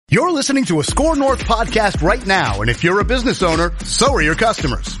You're listening to a Score North podcast right now, and if you're a business owner, so are your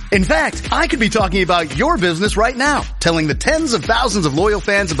customers. In fact, I could be talking about your business right now, telling the tens of thousands of loyal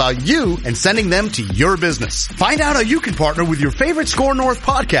fans about you and sending them to your business. Find out how you can partner with your favorite Score North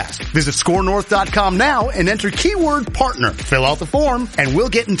podcast. Visit scorenorth.com now and enter keyword partner. Fill out the form, and we'll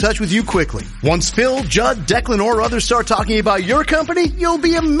get in touch with you quickly. Once Phil, Judd, Declan, or others start talking about your company, you'll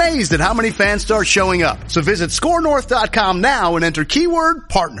be amazed at how many fans start showing up. So visit scorenorth.com now and enter keyword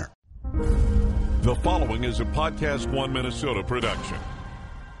partner. The following is a Podcast One Minnesota production.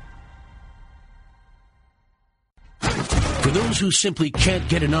 For those who simply can't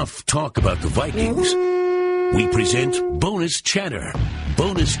get enough talk about the Vikings, we present Bonus Chatter.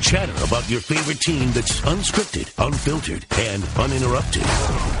 Bonus chatter about your favorite team that's unscripted, unfiltered, and uninterrupted.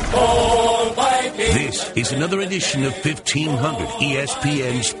 This is another edition of 1500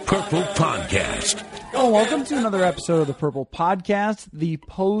 ESPN's Purple Podcast. Well, welcome to another episode of the Purple Podcast, the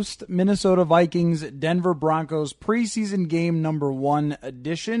post-Minnesota Vikings Denver Broncos preseason game number 1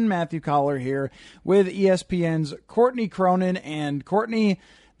 edition. Matthew Collar here with ESPN's Courtney Cronin. And Courtney,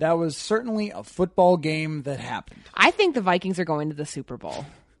 that was certainly a football game that happened. I think the Vikings are going to the Super Bowl.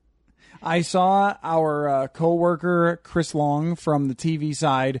 I saw our co-worker Chris Long from the TV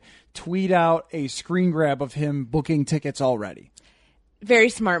side tweet out a screen grab of him booking tickets already. Very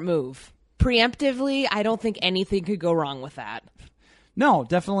smart move. Preemptively, I don't think anything could go wrong with that. No,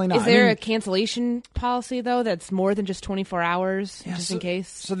 definitely not. Is there a cancellation policy, though, that's more than just 24 hours, just in case?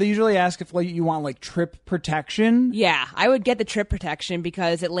 So they usually ask if you want trip protection. Yeah, I would get the trip protection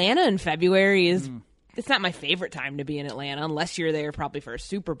because Atlanta in February is... It's not my favorite time to be in Atlanta, unless you're there probably for a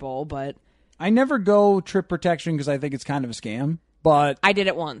Super Bowl, but... I never go trip protection because I think it's kind of a scam, but... I did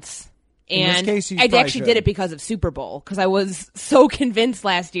it once. In And this case, you I probably actually did it because of Super Bowl, because I was so convinced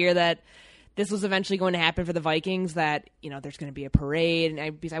last year that this was eventually going to happen for the Vikings, that there's going to be a parade,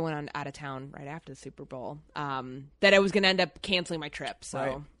 and because I went out of town right after the Super Bowl, that I was going to end up canceling my trip. So,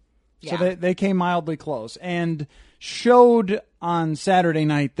 right. Yeah. So they came mildly close and showed on Saturday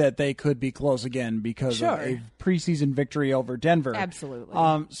night that they could be close again because of a preseason victory over Denver.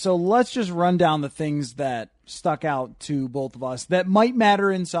 Absolutely. So let's just run down the things that stuck out to both of us that might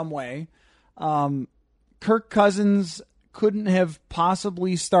matter in some way. Kirk Cousins couldn't have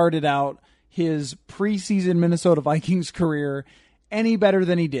possibly started out his preseason Minnesota Vikings career any better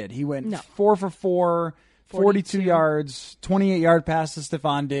than he did. He went 4 for 4, 42 yards, 28-yard pass to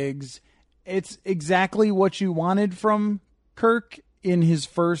Stephon Diggs. It's exactly what you wanted from Kirk in his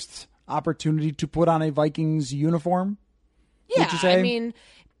first opportunity to put on a Vikings uniform. Yeah, would you say? I mean,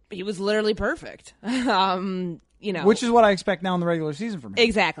 he was literally perfect. Which is what I expect now in the regular season from him.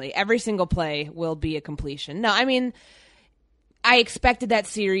 Exactly. Every single play will be a completion. No, I mean, I expected that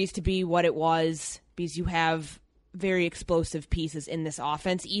series to be what it was because you have very explosive pieces in this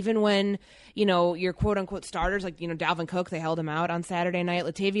offense. Even when, your quote-unquote starters, like, Dalvin Cook, they held him out on Saturday night.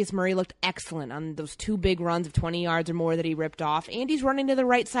 Latavius Murray looked excellent on those 2 big runs of 20 yards or more that he ripped off. And he's running to the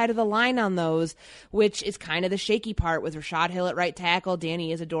right side of the line on those, which is kind of the shaky part with Rashad Hill at right tackle,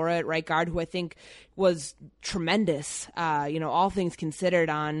 Danny Isadora at right guard, who I think was tremendous, all things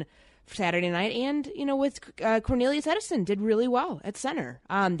considered on Saturday night, and with Cornelius Edison did really well at center.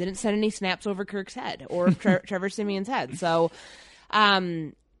 Didn't send any snaps over Kirk's head or Trevor Siemian's head. So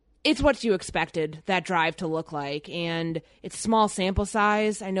it's what you expected that drive to look like, and it's small sample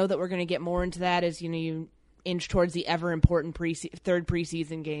size. I know that we're going to get more into that as you inch towards the ever important third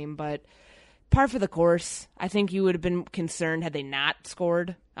preseason game, but par for the course. I think you would have been concerned had they not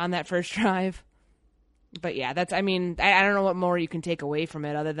scored on that first drive. But yeah, I don't know what more you can take away from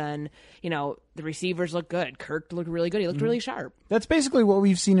it other than, the receivers look good. Kirk looked really good. He looked really sharp. That's basically what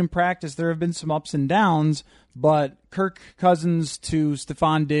we've seen in practice. There have been some ups and downs, but Kirk Cousins to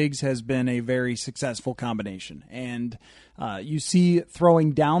Stephon Diggs has been a very successful combination. And you see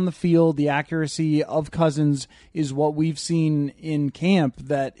throwing down the field, the accuracy of Cousins is what we've seen in camp,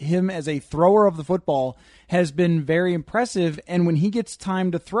 that him as a thrower of the football has been very impressive. And when he gets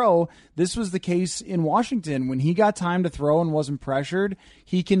time to throw, this was the case in Washington. When he got time to throw and wasn't pressured,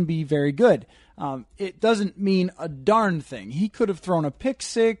 he can be very good. It doesn't mean a darn thing. He could have thrown a pick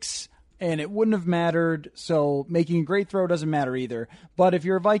six and it wouldn't have mattered. So making a great throw doesn't matter either. But if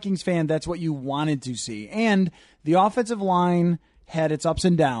you're a Vikings fan, that's what you wanted to see. And the offensive line had its ups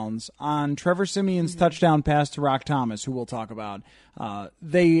and downs. On Trevor Siemian's touchdown pass to Rock Thomas, who we'll talk about,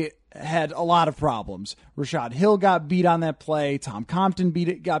 they had a lot of problems. Rashad Hill got beat on that play. Tom Compton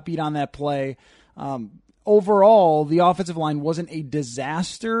got beat on that play. Overall, the offensive line wasn't a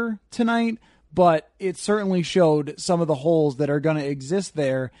disaster tonight, but it certainly showed some of the holes that are going to exist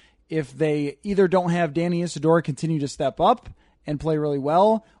there if they either don't have Danny Isidora continue to step up and play really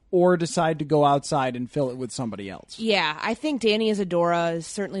well, or decide to go outside and fill it with somebody else. Yeah, I think Danny Isadora is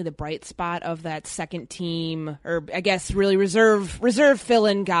certainly the bright spot of that second team, or I guess really reserve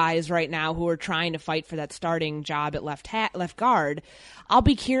fill-in guys right now who are trying to fight for that starting job at left guard. I'll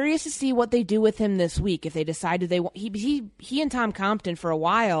be curious to see what they do with him this week if they decide he and Tom Compton for a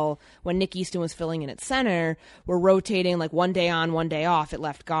while when Nick Easton was filling in at center were rotating like one day on, one day off at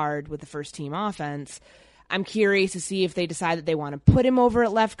left guard with the first team offense. I'm curious to see if they decide that they want to put him over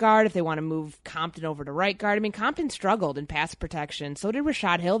at left guard, if they want to move Compton over to right guard. I mean, Compton struggled in pass protection. So did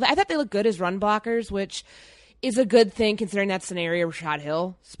Rashad Hill. I thought they looked good as run blockers, which is a good thing considering that scenario. Rashad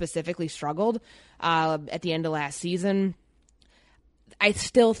Hill specifically struggled at the end of last season. I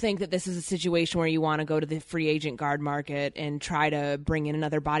still think that this is a situation where you want to go to the free agent guard market and try to bring in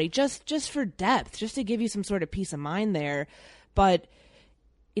another body just for depth, just to give you some sort of peace of mind there. But,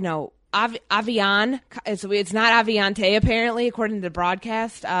 you know, Avian, so it's not Aviante apparently, according to the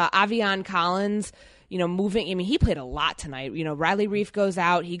broadcast. Avian Collins, you know, moving. I mean, he played a lot tonight. You know, Riley Reif goes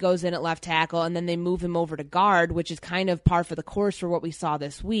out, he goes in at left tackle, and then they move him over to guard, which is kind of par for the course for what we saw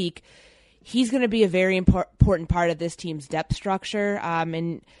this week. He's going to be a very important part of this team's depth structure.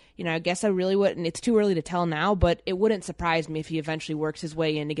 And, you know, I guess I really wouldn't, it's too early to tell now, but it wouldn't surprise me if he eventually works his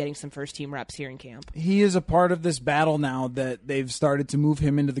way into getting some first team reps here in camp. He is a part of this battle now that they've started to move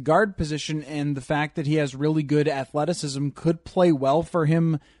him into the guard position, and the fact that he has really good athleticism could play well for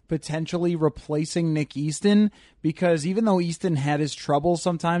him potentially replacing Nick Easton, because even though Easton had his trouble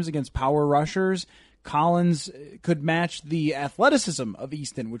sometimes against power rushers, Collins could match the athleticism of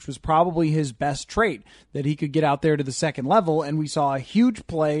Easton, which was probably his best trait, that he could get out there to the second level, and we saw a huge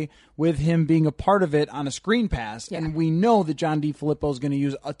play with him being a part of it on a screen pass, and we know that John DeFilippo is going to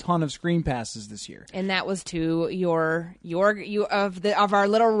use a ton of screen passes this year. And that was to of our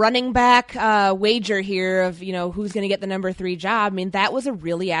little running back wager here of, you know, who's going to get the number 3 job. I mean, that was a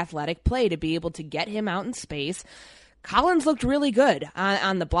really athletic play to be able to get him out in space. Collins looked really good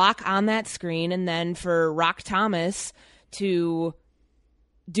on the block on that screen, and then for Rock Thomas to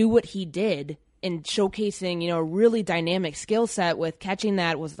do what he did in showcasing, you know, a really dynamic skill set with catching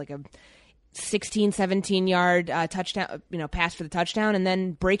that was like a 16, 17-yard touchdown, you know, pass for the touchdown, and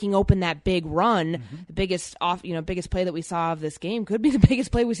then breaking open that big run, the biggest play that we saw of this game, could be the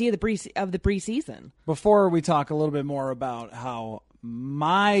biggest play we see of the preseason. Before we talk a little bit more about how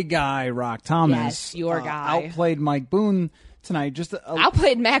my guy, Rock Thomas, yes, your guy, outplayed Mike Boone tonight.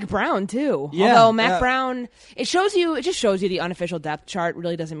 Outplayed Mac Brown too. Yeah, although Mac Brown, it just shows you the unofficial depth chart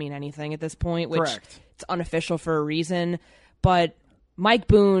really doesn't mean anything at this point, which Correct. It's unofficial for a reason. But Mike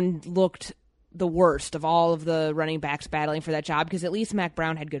Boone looked the worst of all of the running backs battling for that job, because at least Mac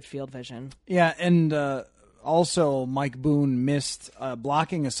Brown had good field vision. Yeah, and also Mike Boone missed a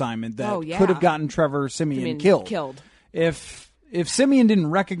blocking assignment that could have gotten Trevor Siemian killed. If Siemian didn't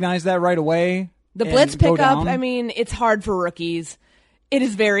recognize that right away, the blitz pickup, I mean, it's hard for rookies. It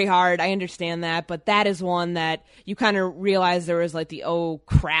is very hard. I understand that, but that is one that you kind of realize there was like the oh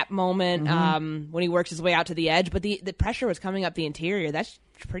crap moment when he works his way out to the edge, but the pressure was coming up the interior. That's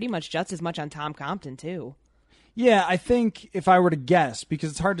pretty much just as much on Tom Compton too. Yeah, I think if I were to guess, because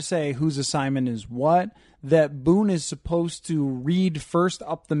it's hard to say whose assignment is what, that Boone is supposed to read first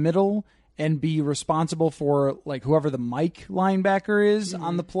up the middle and be responsible for like whoever the Mike linebacker is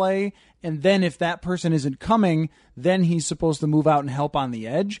on the play. And then if that person isn't coming, then he's supposed to move out and help on the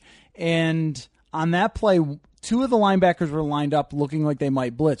edge. And on that play, 2 of the linebackers were lined up looking like they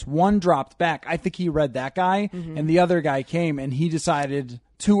might blitz. One dropped back. I think he read that guy, and the other guy came, and he decided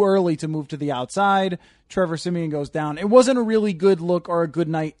too early to move to the outside. Trevor Siemian goes down. It wasn't a really good look or a good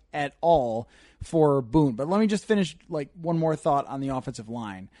night at all for Boone. But let me just finish like one more thought on the offensive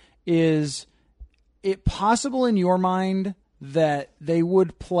line. Is it possible in your mind that they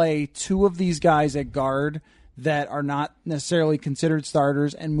would play 2 of these guys at guard that are not necessarily considered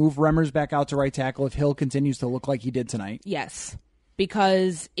starters and move Remmers back out to right tackle if Hill continues to look like he did tonight? Yes,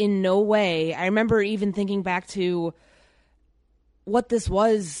 because in no way, I remember even thinking back to what this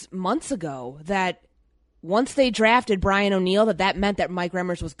was months ago, that once they drafted Brian O'Neill, that meant that Mike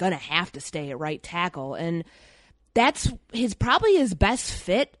Remmers was going to have to stay at right tackle, and that's probably his best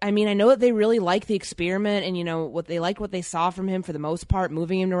fit. I mean, I know that they really like the experiment, and you know what they saw from him for the most part,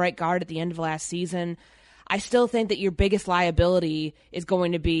 moving him to right guard at the end of last season. I still think that your biggest liability is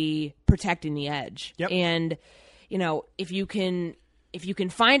going to be protecting the edge. Yep. And you know, if you can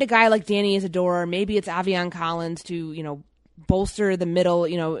find a guy like Danny Isadora, maybe it's Avian Collins to, you know, bolster the middle,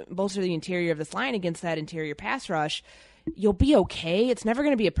 you know, bolster the interior of this line against that interior pass rush, you'll be okay. It's never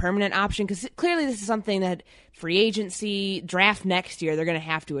going to be a permanent option, because clearly this is something that free agency, draft next year, they're going to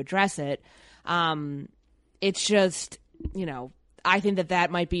have to address it. It's just, you know, I think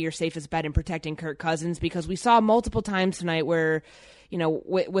that might be your safest bet in protecting Kirk Cousins, because we saw multiple times tonight where,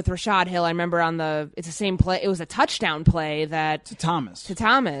 with Rashad Hill, I remember it's the same play. It was a touchdown play to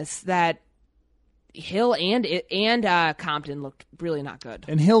Thomas that Hill and Compton looked really not good.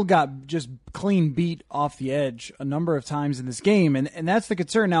 And Hill got just clean beat off the edge a number of times in this game, and that's the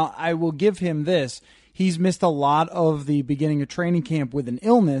concern. Now, I will give him this. He's missed a lot of the beginning of training camp with an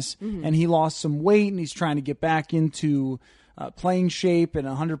illness, and he lost some weight, and he's trying to get back into playing shape and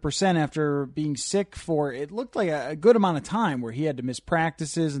 100% after being sick for, it looked like a good amount of time where he had to miss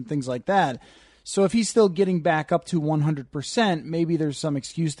practices and things like that. So if he's still getting back up to 100%, maybe there's some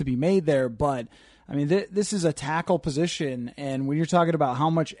excuse to be made there. But, I mean, this is a tackle position, and when you're talking about how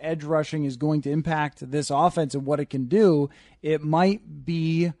much edge rushing is going to impact this offense and what it can do, it might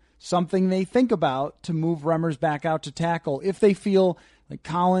be something they think about to move Remmers back out to tackle if they feel like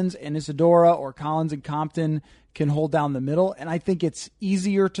Collins and Isadora or Collins and Compton can hold down the middle. And I think it's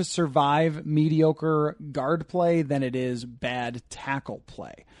easier to survive mediocre guard play than it is bad tackle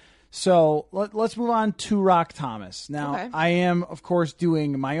play. So let's move on to Rock Thomas. Now, okay. I am, of course,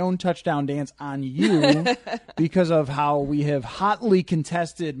 doing my own touchdown dance on you because of how we have hotly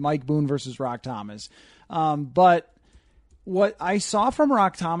contested Mike Boone versus Rock Thomas. But what I saw from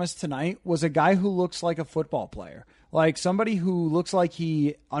Rock Thomas tonight was a guy who looks like a football player. Like somebody who looks like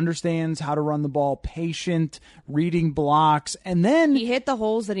he understands how to run the ball, patient, reading blocks, and then he hit the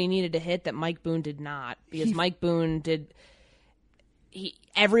holes that he needed to hit that Mike Boone did not, because Mike Boone did.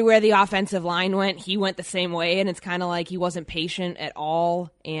 Everywhere the offensive line went, he went the same way, and it's kind of like he wasn't patient at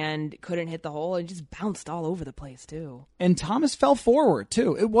all and couldn't hit the hole and just bounced all over the place too. And Thomas fell forward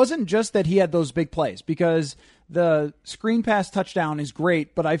too. It wasn't just that he had those big plays, because the screen pass touchdown is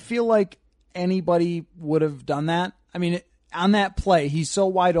great, but I feel like anybody would have done that. I mean, on that play, he's so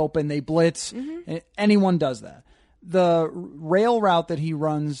wide open, they blitz, anyone does that. The rail route that he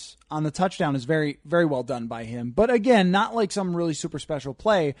runs on the touchdown is very, very well done by him. But again, not like some really super special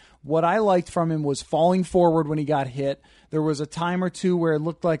play. What I liked from him was falling forward when he got hit. There was a time or two where it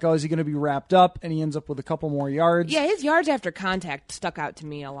looked like, is he going to be wrapped up? And he ends up with a couple more yards. Yeah, his yards after contact stuck out to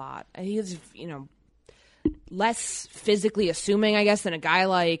me a lot. He was, less physically assuming, I guess, than a guy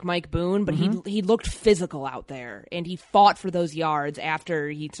like Mike Boone, but he looked physical out there, and he fought for those yards after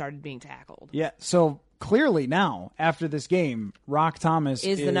he started being tackled. Yeah, so clearly now, after this game, Rock Thomas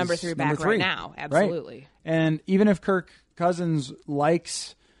is the number 3 back right now. Absolutely. Right. And even if Kirk Cousins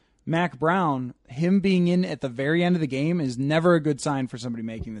likes Mac Brown, him being in at the very end of the game is never a good sign for somebody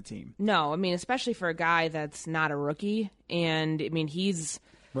making the team. No, I mean, especially for a guy that's not a rookie. And, I mean, he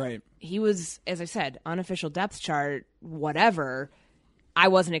was, as I said, unofficial depth chart, whatever. I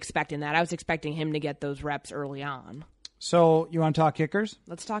wasn't expecting that. I was expecting him to get those reps early on. So, you want to talk kickers?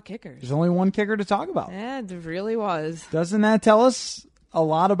 Let's talk kickers. There's only one kicker to talk about. Yeah, there really was. Doesn't that tell us a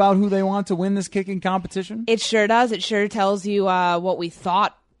lot about who they want to win this kicking competition? It sure does. It sure tells you what we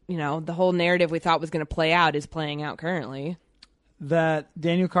thought, the whole narrative we thought was going to play out is playing out currently. That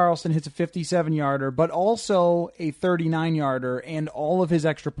Daniel Carlson hits a 57-yarder, but also a 39-yarder and all of his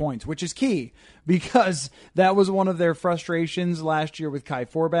extra points, which is key because that was one of their frustrations last year with Kai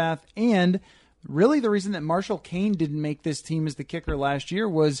Forbath. And really the reason that Marshall Kane didn't make this team as the kicker last year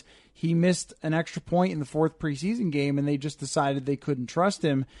was he missed an extra point in the 4th preseason game, and they just decided they couldn't trust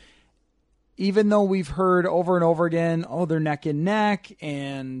him. Even though we've heard over and over again, they're neck and neck,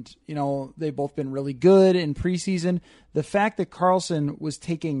 and, they've both been really good in preseason. The fact that Carlson was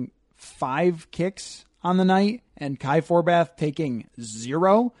taking 5 kicks on the night and Kai Forbath taking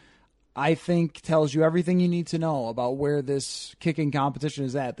 0, I think tells you everything you need to know about where this kicking competition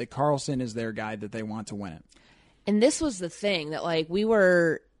is at, that Carlson is their guy that they want to win it. And this was the thing that, we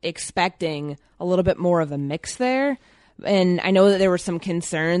were expecting a little bit more of a mix there. And I know that there were some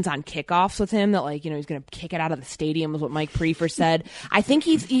concerns on kickoffs with him that, he's going to kick it out of the stadium, is what Mike Prefer said. I think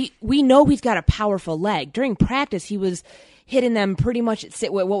we know he's got a powerful leg. During practice, he was hitting them pretty much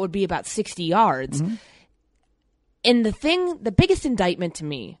at what would be about 60 yards. Mm-hmm. And the biggest indictment to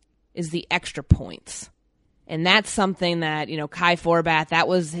me is the extra points. And that's something that, Kai Forbath, that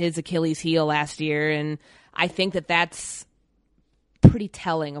was his Achilles heel last year. And I think that that's pretty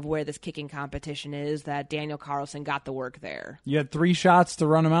telling of where this kicking competition is, that Daniel Carlson got the work there. You had 3 shots to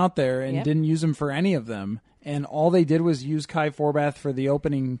run him out there and didn't use him for any of them. And all they did was use Kai Forbath for the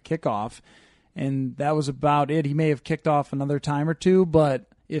opening kickoff. And that was about it. He may have kicked off another time or two, but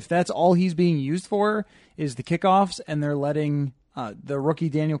if that's all he's being used for is the kickoffs, and they're letting the rookie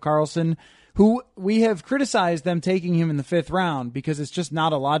Daniel Carlson, who we have criticized them taking him in the 5th round because it's just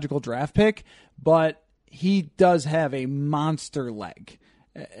not a logical draft pick, but he does have a monster leg.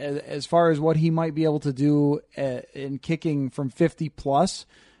 as far as what he might be able to do in kicking from 50 plus.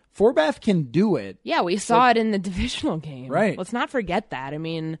 Forbath can do it. Yeah, we saw it in the divisional game. Right. Let's not forget that. I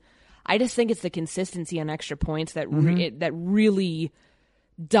mean, I just think it's the consistency on extra points that that really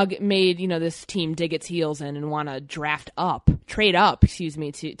made this team dig its heels in and want to trade up,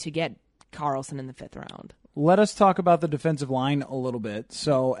 to get Carlson in the 5th round. Let us talk about the defensive line a little bit.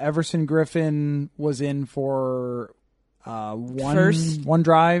 So Everson Griffin was in for one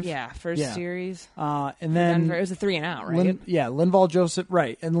drive. First series. And then Denver, it was a 3 and out, right? Linval Joseph,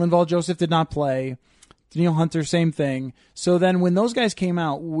 right. And Linval Joseph did not play. Daniil Hunter, same thing. So then when those guys came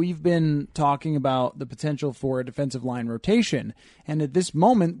out, we've been talking about the potential for a defensive line rotation. And at this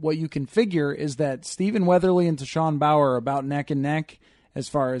moment, what you can figure is that Stephen Weatherly and Tashawn Bauer are about neck and neck as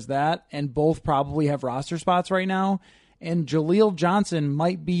far as that, and both probably have roster spots right now. And Jaleel Johnson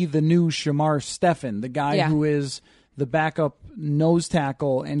might be the new Shamar Stephen, the guy who is the backup nose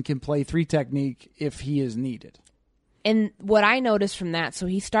tackle and can play 3 technique if he is needed. And what I noticed from that, so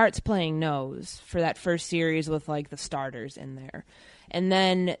he starts playing nose for that first series with the starters in there. And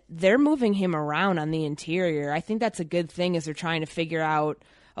then they're moving him around on the interior. I think that's a good thing as they're trying to figure out,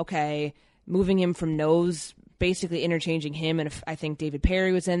 okay, moving him from nose, basically interchanging him, and I think David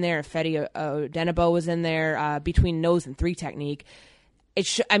Perry was in there, if Fedi Odenigbo was in there, between nose and 3 technique.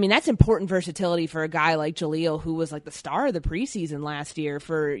 That's important versatility for a guy like Jaleel, who was the star of the preseason last year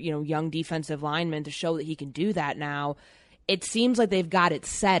for young defensive linemen, to show that he can do that now. It seems like they've got it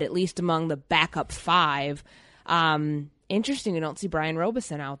set, at least among the backup 5. Interesting, we don't see Brian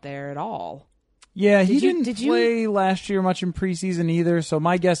Robeson out there at all. Yeah, he didn't play last year much in preseason either, so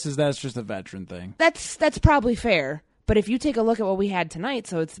my guess is that's just a veteran thing. That's probably fair. But if you take a look at what we had tonight,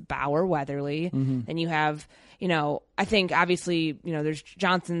 so it's Bauer, Weatherly, and you have, I think obviously, there's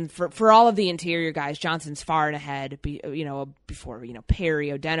Johnson for all of the interior guys. Johnson's far and ahead, before Perry,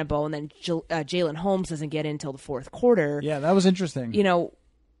 Odenigbo, and then Jalen Holmes doesn't get in until the 4th quarter. Yeah, that was interesting.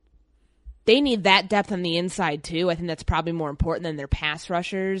 They need that depth on the inside too. I think that's probably more important than their pass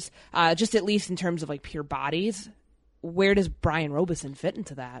rushers, just at least in terms of pure bodies. Where does Brian Robeson fit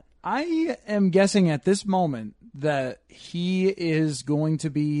into that? I am guessing at this moment that he is going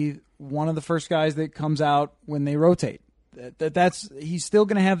to be one of the first guys that comes out when they rotate. He's still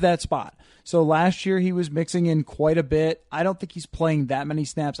going to have that spot. So last year he was mixing in quite a bit. I don't think he's playing that many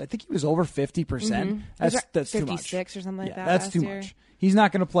snaps. I think he was over 50%. That's too much. 56 or something like that. That's too much. He's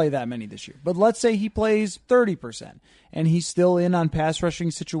not going to play that many this year. But let's say he plays 30%, and he's still in on pass rushing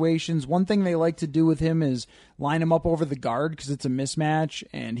situations. One thing they like to do with him is line him up over the guard because it's a mismatch,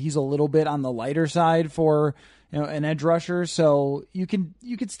 and he's a little bit on the lighter side for an edge rusher. So you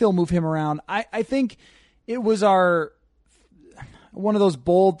could still move him around. I think it was one of those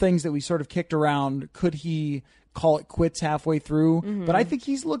bold things that we sort of kicked around. Could he call it quits halfway through? But I think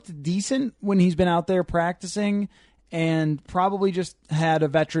he's looked decent when he's been out there practicing, and probably just had a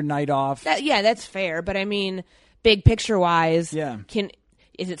veteran night off. That's fair. But big picture wise,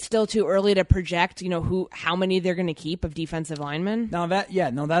 is it still too early to project, how many they're going to keep of defensive linemen?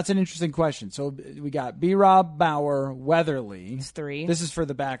 That's an interesting question. So we got B-Rob, Bauer, Weatherly. It's 3. This is for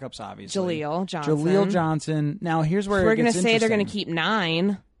the backups, obviously. Jaleel Johnson. Now here's where we're going to say they're going to keep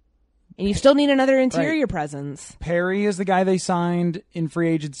 9. And you still need another interior presence. Perry is the guy they signed in free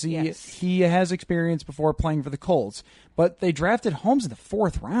agency. Yes. He has experience before playing for the Colts. But they drafted Holmes in the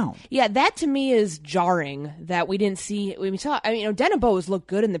 4th round. Yeah, that to me is jarring that we didn't see. Odenigbo has looked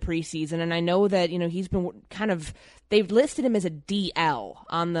good in the preseason, and I know that he's been they've listed him as a DL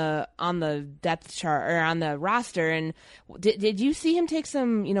on the depth chart or on the roster. And did you see him take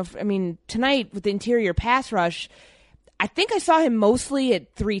some? Tonight with the interior pass rush, I think I saw him mostly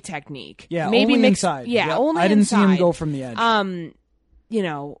at 3 technique. Yeah, maybe only mixed, inside. Yeah, yep. only I didn't inside. see him go from the edge.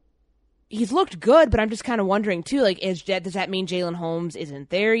 He's looked good, but I'm just kind of wondering too. Does that mean Jalen Holmes isn't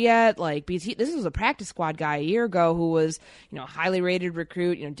there yet? Because this was a practice squad guy a year ago who was, highly rated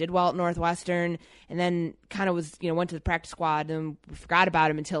recruit. Did well at Northwestern, and then kind of was, went to the practice squad and we forgot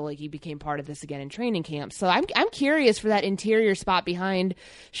about him until he became part of this again in training camp. So I'm curious for that interior spot behind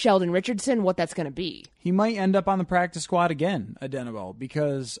Sheldon Richardson, what that's going to be. He might end up on the practice squad again, Odenigbo,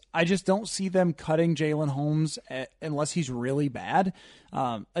 because I just don't see them cutting Jalen Holmes unless he's really bad.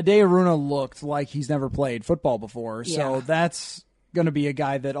 Adearuna looked like he's never played football before, so that's going to be a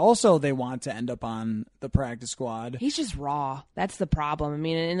guy that also they want to end up on the practice squad. He's just raw. That's the problem.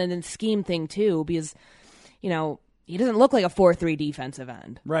 And then the scheme thing too, because, he doesn't look like a 4-3 defensive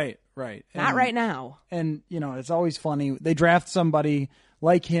end. Right. Not right now. And, it's always funny. They draft somebody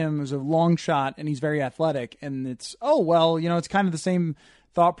like him who's a long shot and he's very athletic, and it's, it's kind of the same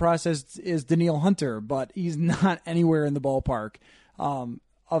thought process as Daniil Hunter, but he's not anywhere in the ballpark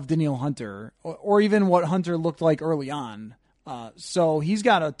of Danielle Hunter, or even what Hunter looked like early on. So he's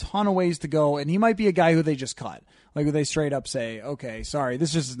got a ton of ways to go, and he might be a guy who they just cut. Like, they straight up say, okay, sorry,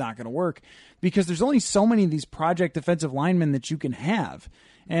 this just is not going to work, because there's only so many of these project defensive linemen that you can have.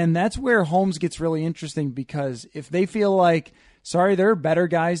 And that's where Holmes gets really interesting, because if they feel like, sorry, there are better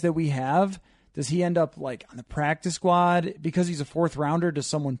guys that we have, does he end up like on the practice squad because he's a fourth rounder? Does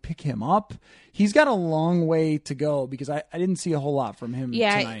someone pick him up? He's got a long way to go, because I didn't see a whole lot from him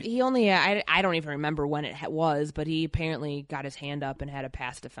tonight. He only, I don't even remember when it was, but he apparently got his hand up and had a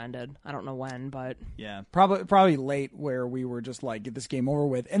pass defended. I don't know when, but. Yeah, probably late, where we were just like, get this game over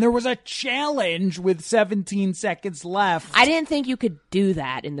with. And there was a challenge with 17 seconds left. I didn't think you could do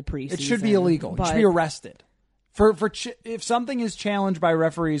that in the preseason. It should be illegal. You should be arrested. If something is challenged by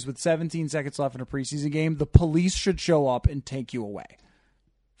referees with 17 seconds left in a preseason game, the police should show up and take you away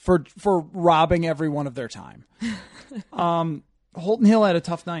for robbing everyone of their time. Holton Hill had a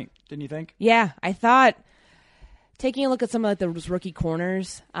tough night, didn't you think? Yeah, I thought, taking a look at some of those rookie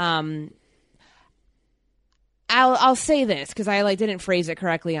corners, I'll say this, because I didn't phrase it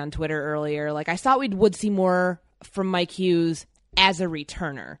correctly on Twitter earlier. I thought we would see more from Mike Hughes as a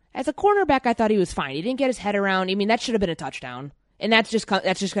returner. As a cornerback, I thought he was fine. He didn't get his head around. I mean, that should have been a touchdown. And that's just going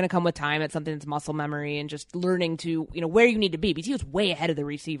to come with time. It's something that's muscle memory and just learning to, where you need to be. Because he was way ahead of the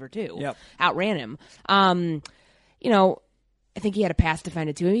receiver, too. Yep. Outran him. I think he had a pass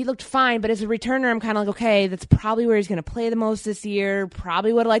defended, too. He looked fine, but as a returner, I'm kind of like, okay, that's probably where he's going to play the most this year.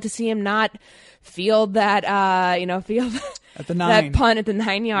 Probably would like to see him not field that, field at the 9. That punt at the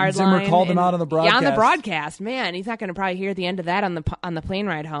 9-yard line. Zimmer called him out on the broadcast. Yeah, on the broadcast. Man, he's not going to probably hear the end of that on the plane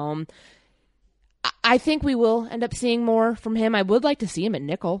ride home. I think we will end up seeing more from him. I would like to see him at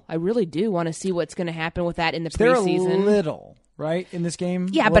nickel. I really do want to see what's going to happen with that in the preseason. They're a little, right, in this game?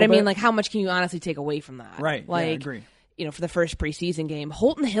 Yeah, but I mean, how much can you honestly take away from that? Right, yeah, I agree. For the first preseason game.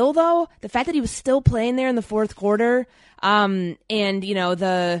 Holton Hill, though, the fact that he was still playing there in the fourth quarter, and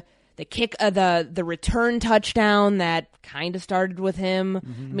the kick, the return touchdown that kind of started with him.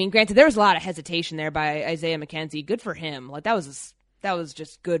 Mm-hmm. I mean, granted, there was a lot of hesitation there by Isaiah McKenzie. Good for him. That was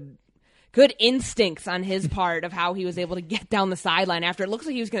just good instincts on his part of how he was able to get down the sideline after it looks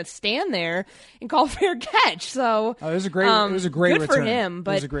like he was going to stand there and call fair catch. So it was a great good return. For him.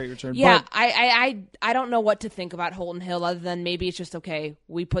 But it was a great return. Yeah, but I don't know what to think about Holton Hill other than maybe it's just okay.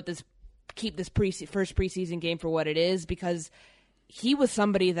 We keep this first preseason game for what it is, because he was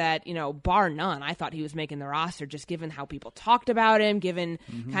somebody that, bar none, I thought he was making the roster, just given how people talked about him, given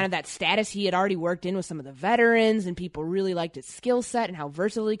kind of that status he had already worked in with some of the veterans, and people really liked his skill set and how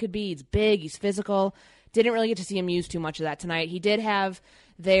versatile he could be. He's big, he's physical. Didn't really get to see him use too much of that tonight. He did have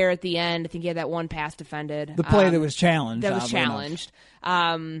there at the end, I think he had that one pass defended. The play that was challenged.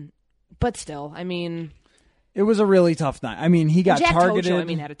 But still, I mean... It was a really tough night. I mean, he got Jack targeted.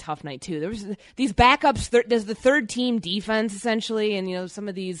 Tojo, had a tough night too. There was these backups. There's the third team defense essentially, and some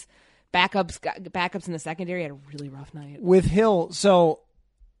of these backups in the secondary had a really rough night with Hill. So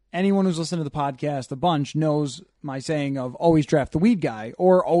anyone who's listened to the podcast a bunch knows my saying of always draft the weed guy,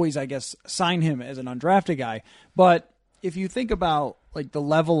 or always, I guess, sign him as an undrafted guy. But if you think about the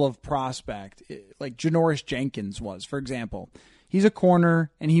level of prospect, like Janoris Jenkins was, for example, he's a corner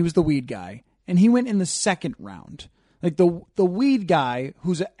and he was the weed guy. And he went in the second round. The weed guy,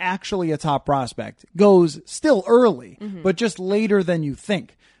 who's actually a top prospect, goes still early, but just later than you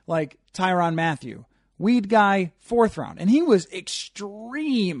think. Like Tyrann Mathieu, weed guy, fourth round. And he was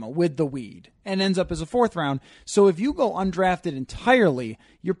extreme with the weed and ends up as a fourth round. So if you go undrafted entirely,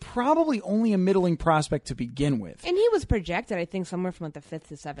 you're probably only a middling prospect to begin with. And he was projected, I think, somewhere from the 5th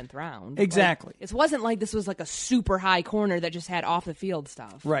to 7th round. Exactly. It wasn't like this was a super high corner that just had off the field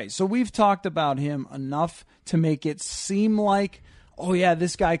stuff. Right. So we've talked about him enough to make it seem like, oh yeah,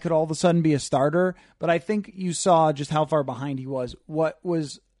 this guy could all of a sudden be a starter. But I think you saw just how far behind he was. What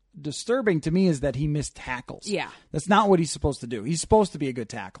was disturbing to me is that he missed tackles. Yeah. That's not what he's supposed to do. He's supposed to be a good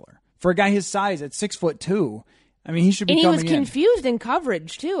tackler. For a guy his size at 6'2", I mean, he should be coming in. And he was confused in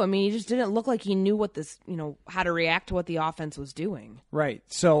coverage, too. I mean, he just didn't look like he knew what this, how to react to what the offense was doing. Right.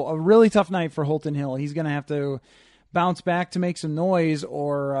 So a really tough night for Holton Hill. He's going to have to bounce back to make some noise,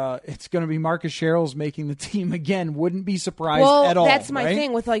 or it's going to be Marcus Sherrills making the team again. Wouldn't be surprised at all. Well, that's my right?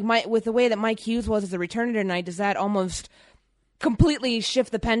 thing with with the way that Mike Hughes was as a returner tonight. Does that almost completely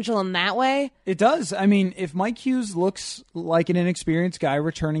shift the pendulum that way? It does. I mean, if Mike Hughes looks like an inexperienced guy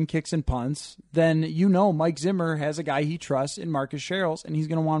returning kicks and punts, then Mike Zimmer has a guy he trusts in Marcus Sherrills, and he's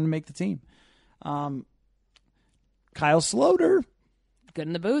going to want him to make the team. Kyle Sloter. Good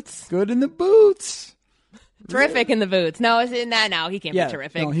in the boots. Good in the boots. Terrific in the boots. No, he can't be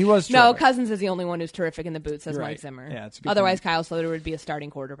terrific. No, he was terrific. No, Cousins is the only one who's terrific in the boots, says Mike Zimmer. Yeah, it's a good Otherwise, point. Kyle Sloter would be a starting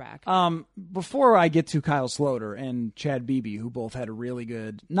quarterback. Before I get to Kyle Sloter and Chad Beebe, who both had a really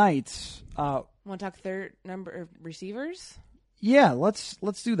good night, want to talk third number of receivers? Yeah, let's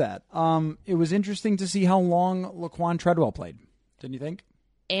do that. It was interesting to see how long Laquan Treadwell played. Didn't you think?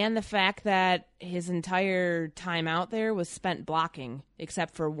 And the fact that his entire time out there was spent blocking,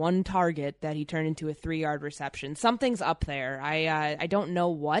 except for one target that he turned into a 3-yard reception. Something's up there. I don't know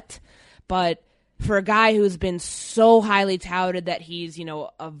what, but for a guy who's been so highly touted that he's,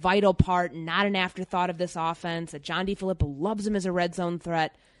 a vital part, not an afterthought of this offense, that John DeFilippo loves him as a red zone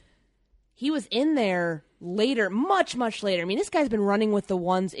threat, he was in there later, much, much later. I mean, this guy's been running with the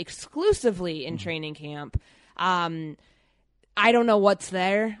ones exclusively in training camp. I don't know what's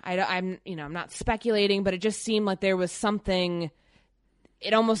there. I'm not speculating, but it just seemed like there was something.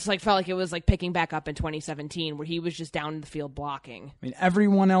 It almost felt like it was picking back up in 2017, where he was just down in the field blocking. I mean,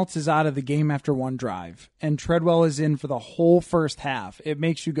 everyone else is out of the game after one drive, and Treadwell is in for the whole first half. It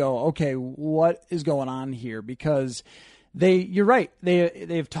makes you go, okay, what is going on here? Because you're right.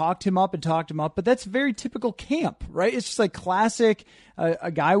 They've talked him up, but that's very typical camp, right? It's just classic.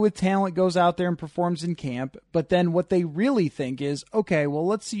 A guy with talent goes out there and performs in camp, but then what they really think is, okay, well,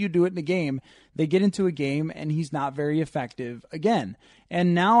 let's see you do it in a game. They get into a game and he's not very effective again.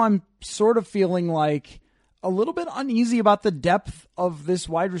 And now I'm sort of feeling a little bit uneasy about the depth of this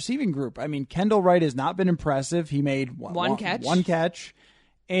wide receiving group. I mean, Kendall Wright has not been impressive. He made one catch.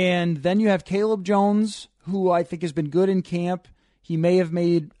 And then you have Caleb Jones, who I think has been good in camp. He may have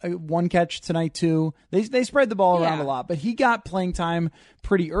made one catch tonight, too. They spread the ball around a lot, but he got playing time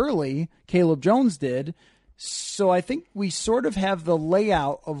pretty early. Caleb Jones did. So I think we sort of have the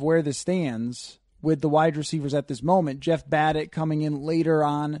layout of where this stands with the wide receivers at this moment. Jeff Badditt coming in later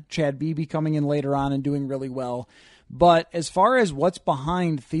on, Chad Beebe coming in later on and doing really well. But as far as what's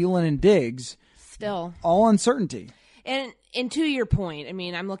behind Thielen and Diggs, still all uncertainty. And to your point, I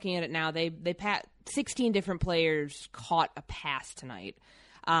mean, I'm looking at it now. They 16 different players caught a pass tonight.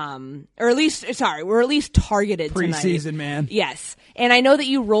 Or at least targeted preseason, tonight. Man. Yes. And I know that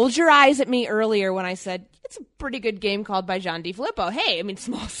you rolled your eyes at me earlier when I said, it's a pretty good game called by John DeFilippo. Hey, I mean,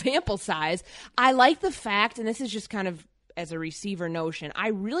 small sample size. I like the fact, and this is just kind of as a receiver notion, I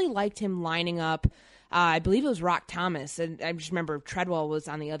really liked him lining up. I believe it was Rock Thomas, and I just remember Treadwell was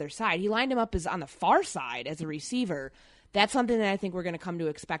on the other side. He lined him up as on the far side as a receiver. That's something that I think we're going to come to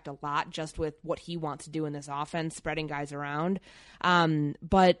expect a lot just with what he wants to do in this offense, spreading guys around.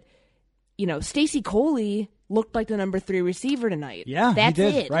 But, Stacey Coley looked like the number 3 receiver tonight. Yeah, that's he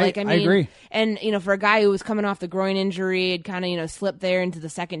did, it. right? I agree. And, for a guy who was coming off the groin injury, had kind of, slipped there into the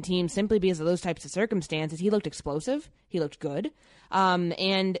second team simply because of those types of circumstances, he looked explosive. He looked good.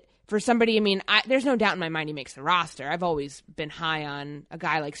 And for somebody, there's no doubt in my mind he makes the roster. I've always been high on a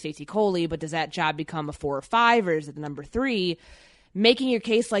guy like Stacey Coley, but does that job become a 4 or 5, or is it the number 3? Making your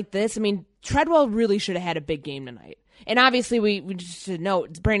case like this, Treadwell really should have had a big game tonight. And obviously, we just should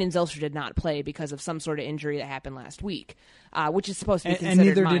note, Brandon Zylstra did not play because of some sort of injury that happened last week, which is supposed to be considered minor.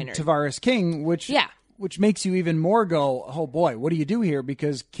 And neither minor. did Tavares King, which makes you even more go, oh boy, what do you do here?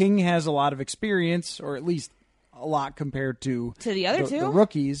 Because King has a lot of experience, or at least a lot compared to the other two? The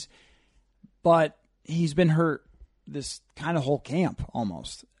rookies, but he's been hurt this kind of whole camp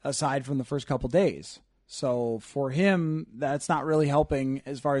almost, aside from the first couple days. So for him, that's not really helping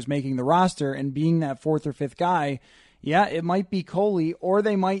as far as making the roster and being that 4th or 5th guy. Yeah, it might be Coley, or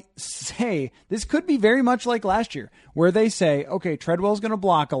they might say, this could be very much like last year, where they say, okay, Treadwell's going to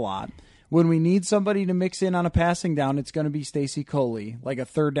block a lot. When we need somebody to mix in on a passing down, it's going to be Stacey Coley, like a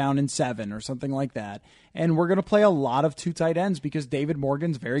 3rd down and 7 or something like that. And we're going to play a lot of 2 tight ends because David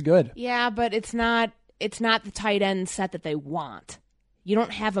Morgan's very good. Yeah, but it's not the tight end set that they want. You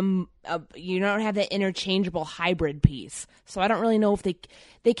don't have that interchangeable hybrid piece. So I don't really know if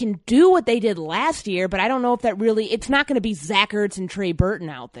they can do what they did last year, but I don't know if that really, it's not going to be Zach Ertz and Trey Burton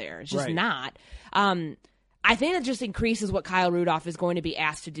out there. It's just not. I think it just increases what Kyle Rudolph is going to be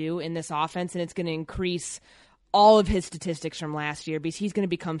asked to do in this offense, and it's going to increase all of his statistics from last year because he's going to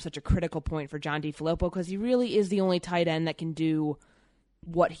become such a critical point for John DeFilippo because he really is the only tight end that can do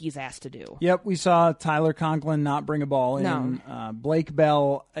what he's asked to do. Yep, we saw Tyler Conklin not bring a ball in. No. Blake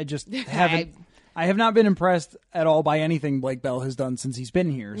Bell, I just haven't. I have not been impressed at all by anything Blake Bell has done since he's been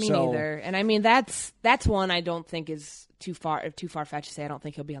here. Me neither. And that's one I don't think is too far-fetched to say. I don't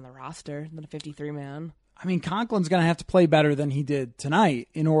think he'll be on the roster than a 53-man. Conklin's going to have to play better than he did tonight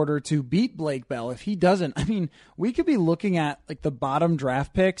in order to beat Blake Bell. If he doesn't, we could be looking at the bottom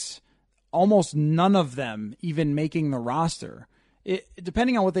draft picks, almost none of them even making the roster.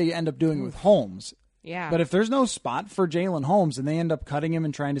 Depending on what they end up doing with Holmes, Yeah. But if there's no spot for Jalen Holmes and they end up cutting him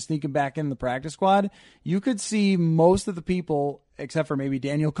and trying to sneak him back in the practice squad, you could see most of the people, except for maybe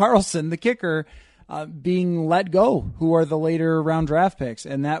Daniel Carlson, the kicker, being let go, who are the later round draft picks.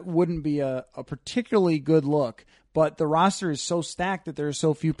 And that wouldn't be a particularly good look. But the roster is so stacked that there are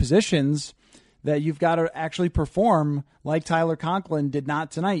so few positions that you've got to actually perform like Tyler Conklin did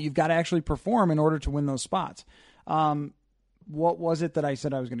not tonight. You've got to actually perform in order to win those spots. What was it that I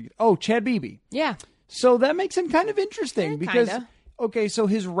said I was going to get? Oh, Chad Beebe. Yeah. So that makes him kind of interesting because, kinda. okay, so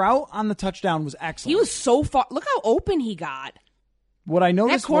his route on the touchdown was excellent. He was so far. Look how open he got. What I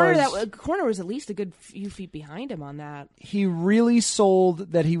noticed that corner was at least a good few feet behind him on that. He really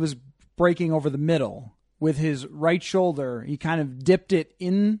sold that he was breaking over the middle with his right shoulder. He kind of dipped it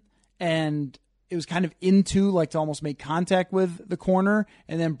in, and it was kind of into, like, to almost make contact with the corner,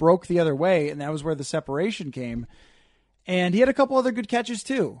 and then broke the other way, and that was where the separation came. And he had a couple other good catches,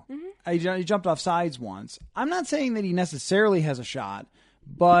 too. Mm-hmm. He jumped off sides once. I'm not saying that he necessarily has a shot,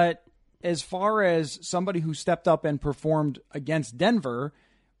 but as far as somebody who stepped up and performed against Denver,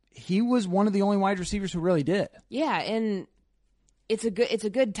 he was one of the only wide receivers who really did. Yeah, and it's a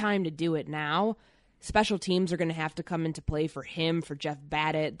good time to do it now. Special teams are going to have to come into play for him, for Jeff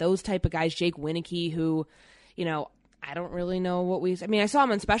Badditt, those type of guys, Jake Wieneke, who, I don't really know what I saw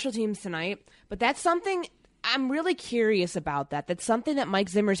him on special teams tonight, but that's something I'm really curious about that. That's something that Mike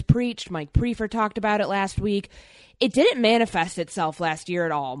Zimmer's preached. Mike Prefer talked about it last week. It didn't manifest itself last year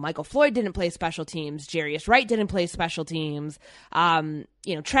at all. Michael Floyd didn't play special teams. Jarius Wright didn't play special teams.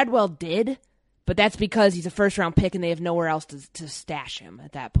 Treadwell did, but that's because he's a first-round pick and they have nowhere else to stash him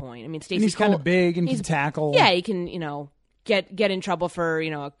at that point. Stacey he's kind of big and can tackle. Yeah, he can, get in trouble for,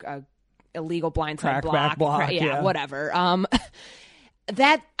 a illegal blindside block. Yeah, whatever.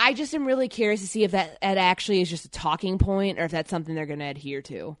 That I just am really curious to see if that actually is just a talking point or if that's something they're going to adhere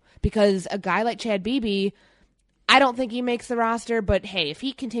to. Because a guy like Chad Beebe, I don't think he makes the roster, but hey, if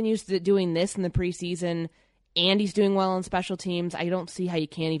he continues doing this in the preseason and he's doing well on special teams, I don't see how you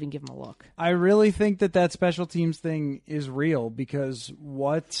can't even give him a look. I really think that special teams thing is real because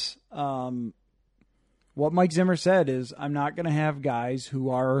what Mike Zimmer said is, I'm not going to have guys who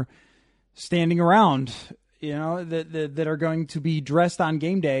are standing around, that are going to be dressed on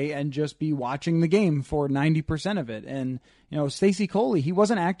game day and just be watching the game for 90% of it. And, Stacey Coley, he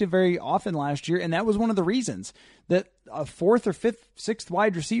wasn't active very often last year, and that was one of the reasons that a fourth or fifth, sixth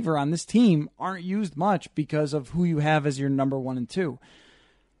wide receiver on this team aren't used much because of who you have as your number 1 and 2.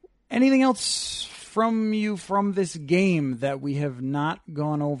 Anything else from you from this game that we have not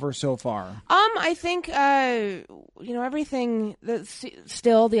gone over so far? I think, everything,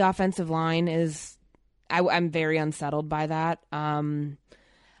 still the offensive line is, I'm very unsettled by that.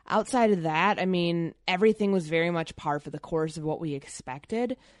 Outside of that, everything was very much par for the course of what we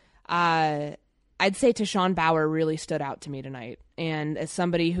expected. I'd say Tashawn Bauer really stood out to me tonight. And as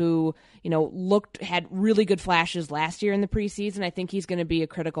somebody who, had really good flashes last year in the preseason, I think he's going to be a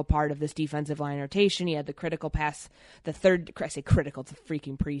critical part of this defensive line rotation. He had the critical pass, I say critical, it's a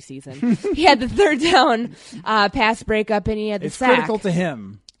freaking preseason. He had the third down pass breakup, and he had the sack. It's critical to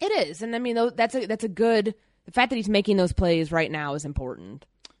him. It is, and that's a good. The fact that he's making those plays right now is important.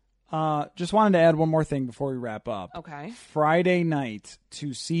 Just wanted to add one more thing before we wrap up. Okay. Friday night,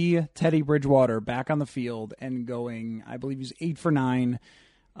 to see Teddy Bridgewater back on the field and going, I believe he's 8 for 9,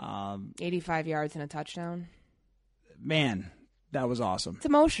 85 yards and a touchdown. Man, that was awesome. It's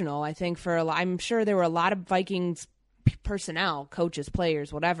emotional, I think. I'm sure there were a lot of Vikings personnel, coaches,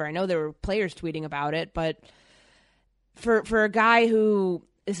 players, whatever. I know there were players tweeting about it, but for a guy who.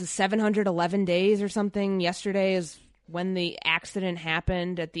 This is 711 days or something. Yesterday is when the accident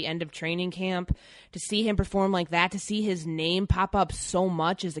happened at the end of training camp. To see him perform like that, to see his name pop up so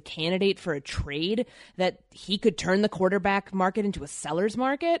much as a candidate for a trade that he could turn the quarterback market into a seller's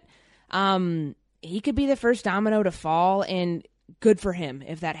market, he could be the first domino to fall, and good for him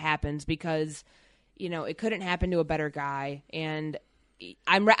if that happens because, it couldn't happen to a better guy. And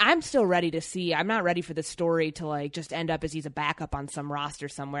I'm still ready to see. I'm not ready for the story to just end up as he's a backup on some roster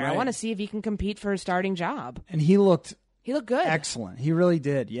somewhere. Right. I want to see if he can compete for a starting job. And he looked good. Excellent. He really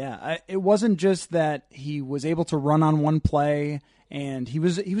did. Yeah. It wasn't just that he was able to run on one play, and he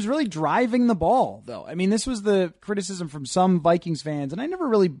was really driving the ball, though. This was the criticism from some Vikings fans, and I never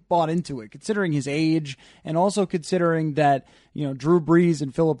really bought into it, considering his age and also considering that, Drew Brees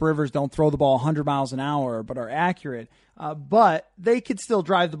and Phillip Rivers don't throw the ball 100 miles an hour but are accurate. But they could still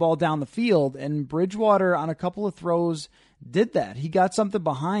drive the ball down the field, and Bridgewater on a couple of throws did that. He got something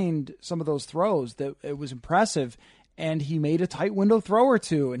behind some of those throws that it was impressive. and he made a tight window throw or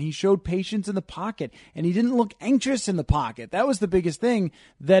two, and he showed patience in the pocket, and he didn't look anxious in the pocket. That was the biggest thing,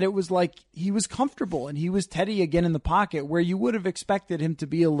 that it was like he was comfortable, and he was Teddy again in the pocket, where you would have expected him to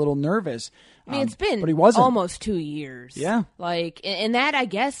be a little nervous. I mean, it's been but he wasn't. almost 2 years. Yeah. Like, and that, I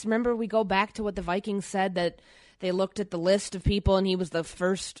guess, remember we go back to what the Vikings said, that they looked at the list of people, and he was the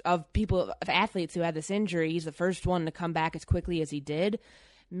first of athletes who had this injury. He's the first one to come back as quickly as he did.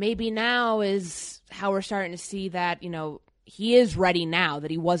 Maybe now is how we're starting to see that, he is ready now,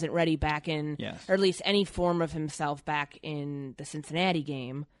 that he wasn't ready back in, or at least any form of himself back in the Cincinnati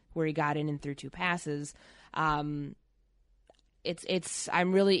game where he got in and threw 2 passes. I'm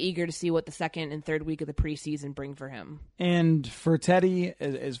really eager to see what the second and third week of the preseason bring for him. And for Teddy,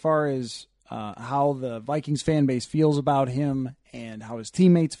 as far as how the Vikings fan base feels about him and how his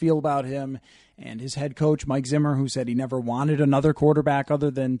teammates feel about him, and his head coach, Mike Zimmer, who said he never wanted another quarterback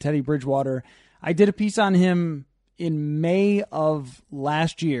other than Teddy Bridgewater. I did a piece on him in May of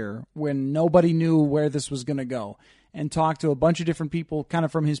last year when nobody knew where this was going to go, and talked to a bunch of different people kind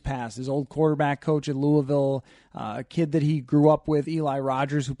of from his past, his old quarterback coach at Louisville, a kid that he grew up with, Eli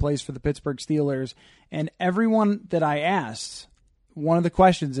Rogers, who plays for the Pittsburgh Steelers. And everyone that I asked, one of the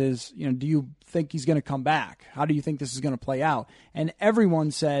questions is, do you think he's going to come back? How do you think this is going to play out? And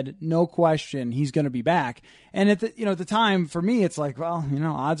everyone said, no question, he's going to be back. And at the time, for me, it's like, well,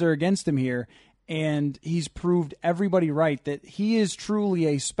 odds are against him here. And he's proved everybody right that he is truly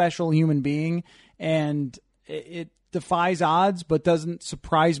a special human being. And it defies odds, but doesn't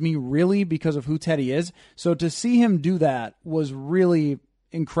surprise me really because of who Teddy is. So to see him do that was really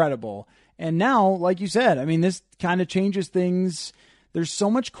incredible. And now, like you said, I mean, this kind of changes things. There's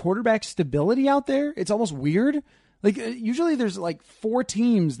so much quarterback stability out there. It's almost weird. Like, usually there's like 4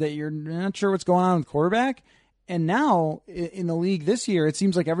 teams that you're not sure what's going on with quarterback. And now in the league this year, it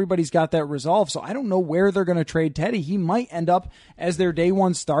seems like everybody's got that resolved. So I don't know where they're going to trade Teddy. He might end up as their day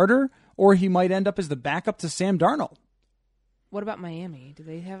one starter, or he might end up as the backup to Sam Darnold. What about Miami? Do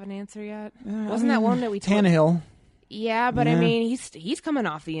they have an answer yet? Wasn't that one that we Tannehill. Yeah, but I mean, he's coming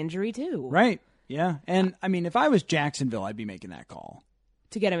off the injury too. Right. Yeah. And I mean, if I was Jacksonville, I'd be making that call.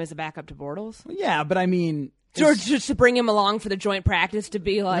 To get him as a backup to Bortles? Yeah, but I mean... George, just to bring him along for the joint practice to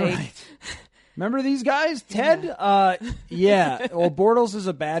be like... Right. Remember these guys? Ted? Yeah. Well, Bortles is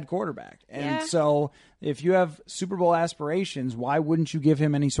a bad quarterback. And so if you have Super Bowl aspirations, why wouldn't you give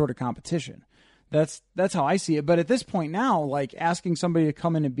him any sort of competition? That's how I see it. But at this point now, like, asking somebody to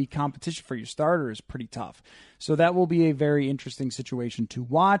come in and be competition for your starter is pretty tough. So that will be a very interesting situation to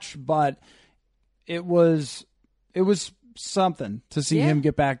watch. But it was something to see him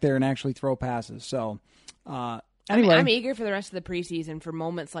get back there and actually throw passes. So anyway, I'm eager for the rest of the preseason for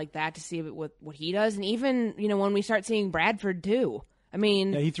moments like that to see what he does, and even when we start seeing Bradford too. I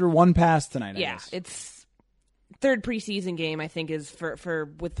mean, he threw 1 pass tonight. I guess. It's third preseason game. I think is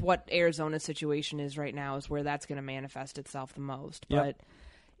for with what Arizona's situation is right now is where that's going to manifest itself the most. Yep.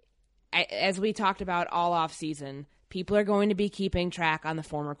 But as we talked about all off season, people are going to be keeping track on the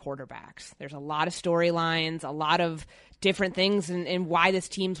former quarterbacks. There's a lot of storylines, a lot of different things, and why this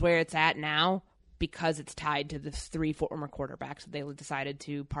team's where it's at now, because it's tied to the 3 former quarterbacks that they decided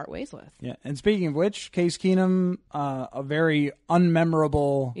to part ways with. Yeah, and speaking of which, Case Keenum, a very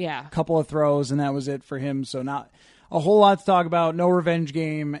unmemorable couple of throws, and that was it for him. So not a whole lot to talk about. No revenge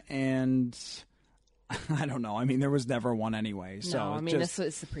game, and I don't know. I mean, there was never one anyway. So no, I mean, this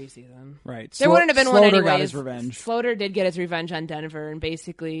is the preseason. Right. There wouldn't have been one anyway. Got his revenge. Slaughter did get his revenge on Denver and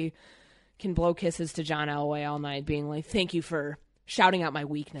basically can blow kisses to John Elway all night, being like, thank you for shouting out my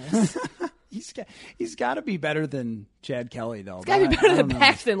weakness. He's got to be better than Chad Kelly, though. He's got to be better than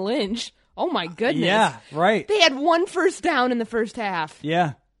Paxton Lynch. Oh, my goodness. Yeah, right. They had 1 first down in the first half.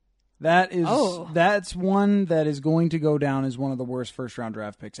 Yeah. That's one that is going to go down as one of the worst first-round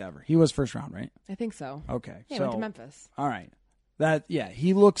draft picks ever. He was first round, right? I think so. Okay. Yeah, went to Memphis. All right.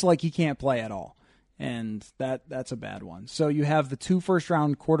 He looks like he can't play at all. And that's a bad one. So you have the 2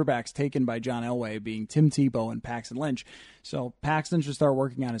 first-round quarterbacks taken by John Elway being Tim Tebow and Paxton Lynch. So Paxton should start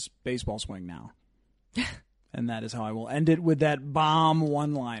working on his baseball swing now. And that is how I will end it, with that bomb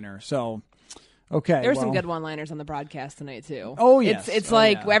one-liner. So, okay. There were some good one-liners on the broadcast tonight, too. Oh, yes. It's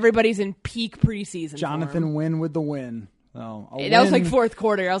everybody's in peak preseason. Jonathan Wynn with the win. So that was like fourth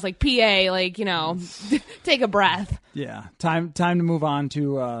quarter. I was like, PA, take a breath. Yeah, time to move on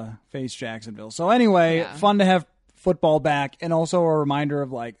to face Jacksonville. So anyway, fun to have football back, and also a reminder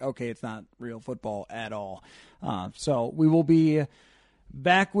of okay, it's not real football at all. So we will be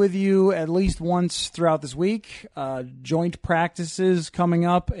back with you at least once throughout this week. Joint practices coming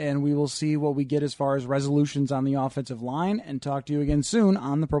up, and we will see what we get as far as resolutions on the offensive line, and talk to you again soon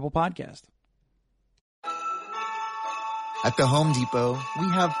on the Purple Podcast. At the Home Depot, we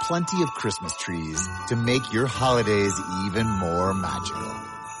have plenty of Christmas trees to make your holidays even more magical.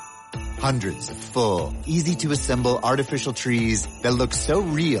 Hundreds of full, easy-to-assemble artificial trees that look so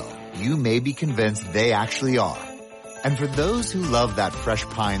real, you may be convinced they actually are. And for those who love that fresh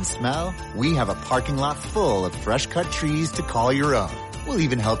pine smell, we have a parking lot full of fresh-cut trees to call your own. We'll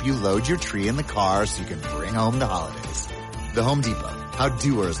even help you load your tree in the car so you can bring home the holidays. The Home Depot, how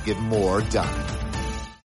doers get more done.